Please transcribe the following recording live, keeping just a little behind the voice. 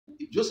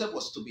if Joseph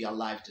was to be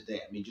alive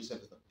today, I mean,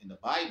 Joseph is in the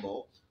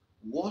Bible,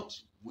 what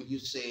would you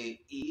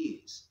say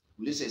he is?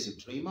 Will you say he's a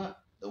dreamer,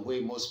 the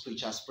way most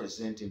preachers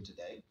present him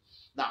today?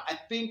 Now, I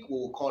think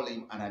we'll call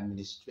him an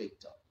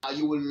administrator. Now,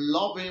 you will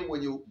love him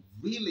when you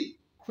really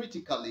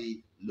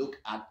critically look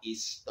at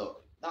his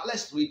story. Now,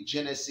 let's read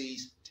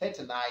Genesis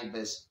 39,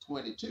 verse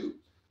 22.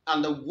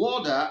 And the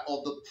warder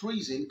of the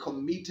prison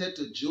committed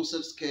to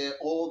Joseph's care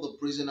all the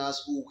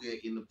prisoners who were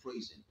in the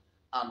prison.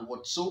 And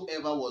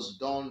whatsoever was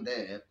done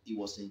there, he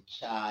was in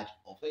charge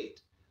of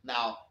it.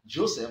 Now,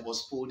 Joseph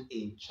was put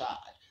in charge.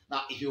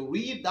 Now, if you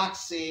read that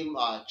same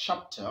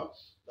chapter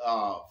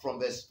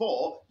from verse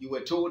 4, you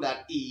were told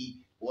that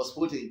he was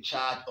put in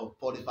charge of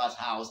Potiphar's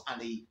house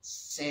and he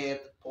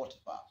served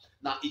Potiphar.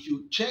 Now, if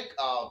you check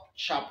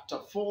chapter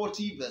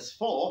 40, verse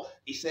 4,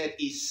 it said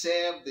he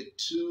served the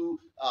two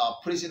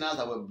prisoners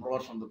that were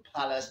brought from the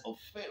palace of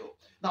Pharaoh.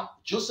 Now,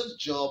 Joseph's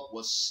job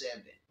was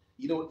serving.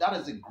 You know, that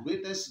is the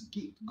greatest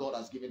gift God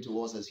has given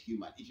to us as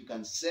humans. If you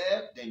can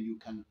serve, then you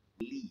can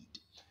lead.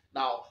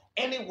 Now,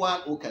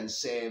 anyone who can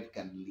serve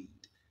can lead.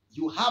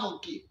 You have a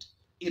gift.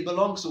 It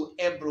belongs to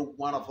every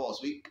one of us.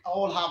 We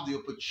all have the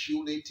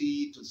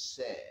opportunity to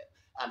serve.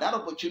 And that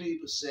opportunity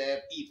to serve,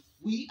 if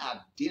we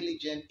are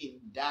diligent in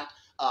that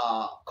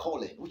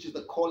calling, which is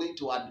the calling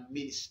to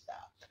administer,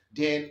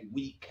 then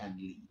we can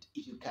lead.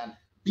 If you can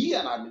be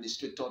an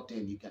administrator,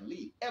 then you can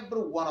lead.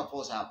 Every one of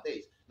us have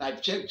this. Now, if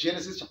you check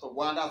Genesis chapter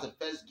 1, that's the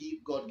first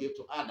gift God gave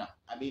to Adam.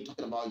 I mean,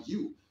 talking about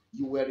you.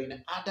 You were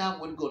in Adam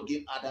when God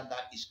gave Adam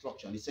that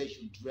instruction. He said you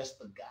should dress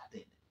the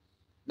garden.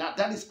 Now,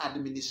 that is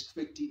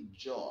administrative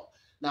job.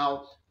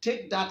 Now,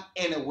 take that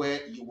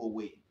anywhere you will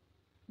win.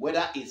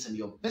 Whether it's in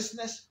your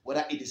business,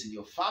 whether it is in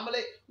your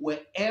family,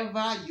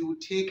 wherever you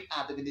take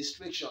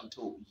administration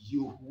to,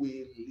 you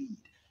will lead.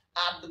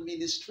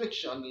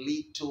 Administration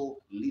lead to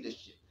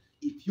leadership.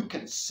 If you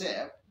can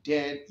serve,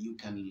 then you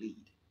can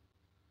lead.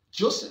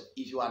 Joseph,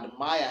 if you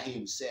admire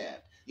him,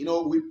 served. You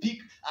know, we pick,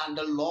 and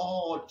the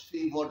Lord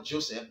favored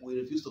Joseph. We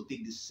refuse to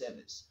take this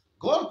service.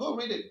 Go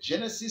read it.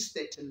 Genesis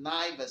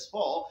 39, verse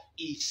 4,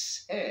 he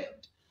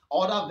served.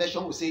 Other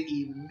version will say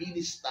he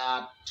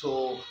ministered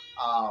to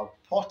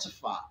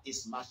Potiphar,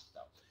 his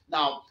master.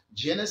 Now,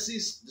 the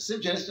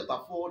same Genesis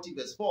chapter 40,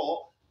 verse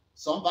 4,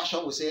 some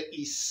version will say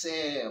he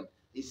served.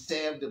 He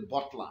served the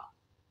butler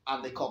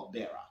and the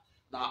cupbearer.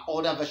 Now,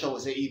 other version will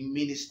say he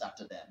ministered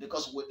to them,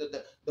 because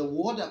the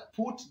warder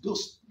put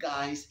those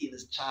guys in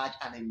his charge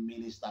and he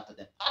ministered to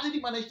them. How did he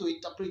manage to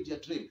interpret their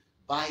dream?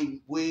 By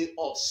way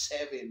of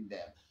serving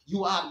them.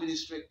 You are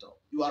administrator.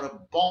 You are a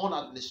born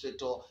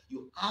administrator.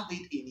 You have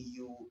it in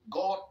you.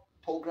 God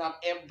programmed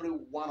every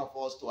one of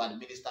us to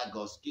administer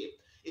God's gift.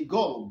 If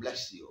God will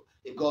bless you,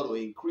 if God will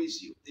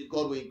increase you, if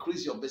God will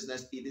increase your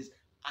business, it is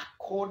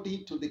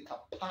according to the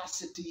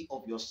capacity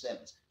of your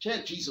service.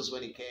 Check Jesus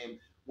when he came.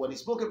 When he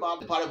spoke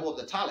about the parable of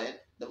the talent,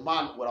 the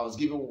man, when I was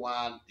given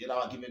one, the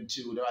other was given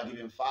two, the other was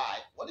given five.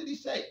 What did he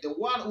say? The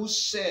one who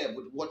served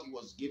with what he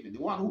was given,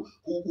 the one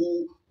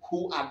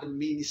who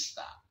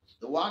administered,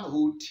 the one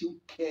who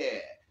took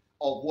care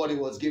of what he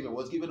was given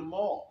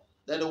more.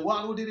 Then the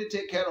one who didn't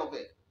take care of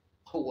it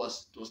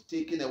was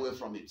taken away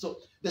from him. So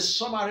the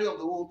summary of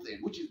the whole thing,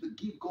 which is the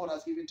gift God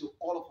has given to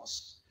all of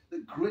us,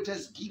 the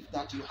greatest gift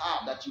that you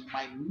have that you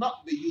might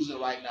not be using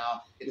right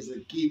now, it is a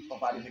gift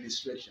of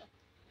administration.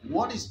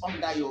 What is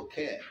under your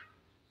care?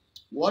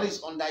 What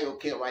is under your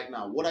care right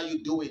now? What are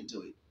you doing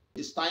to it?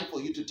 It's time for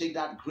you to take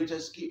that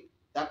greatest gift,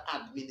 that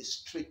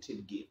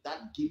administrative gift,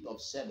 that gift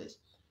of service,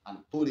 and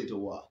put it to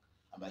work.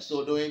 And by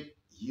so doing,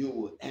 you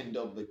will end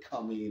up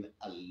becoming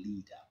a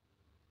leader.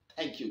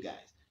 Thank you,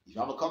 guys. If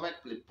you have a comment,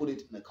 please put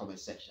it in the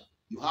comment section.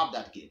 You have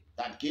that gift.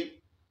 That gift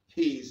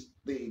is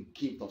the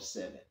gift of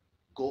serving.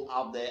 Go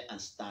out there and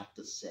start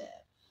to serve.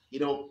 You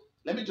know,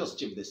 let me just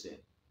chip this in.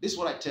 This is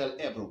what I tell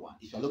everyone.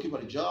 If you're looking for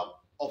a job,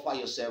 offer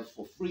yourself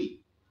for free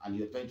and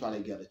you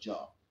eventually get a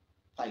job.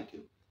 Thank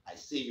you. I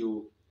see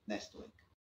you next week.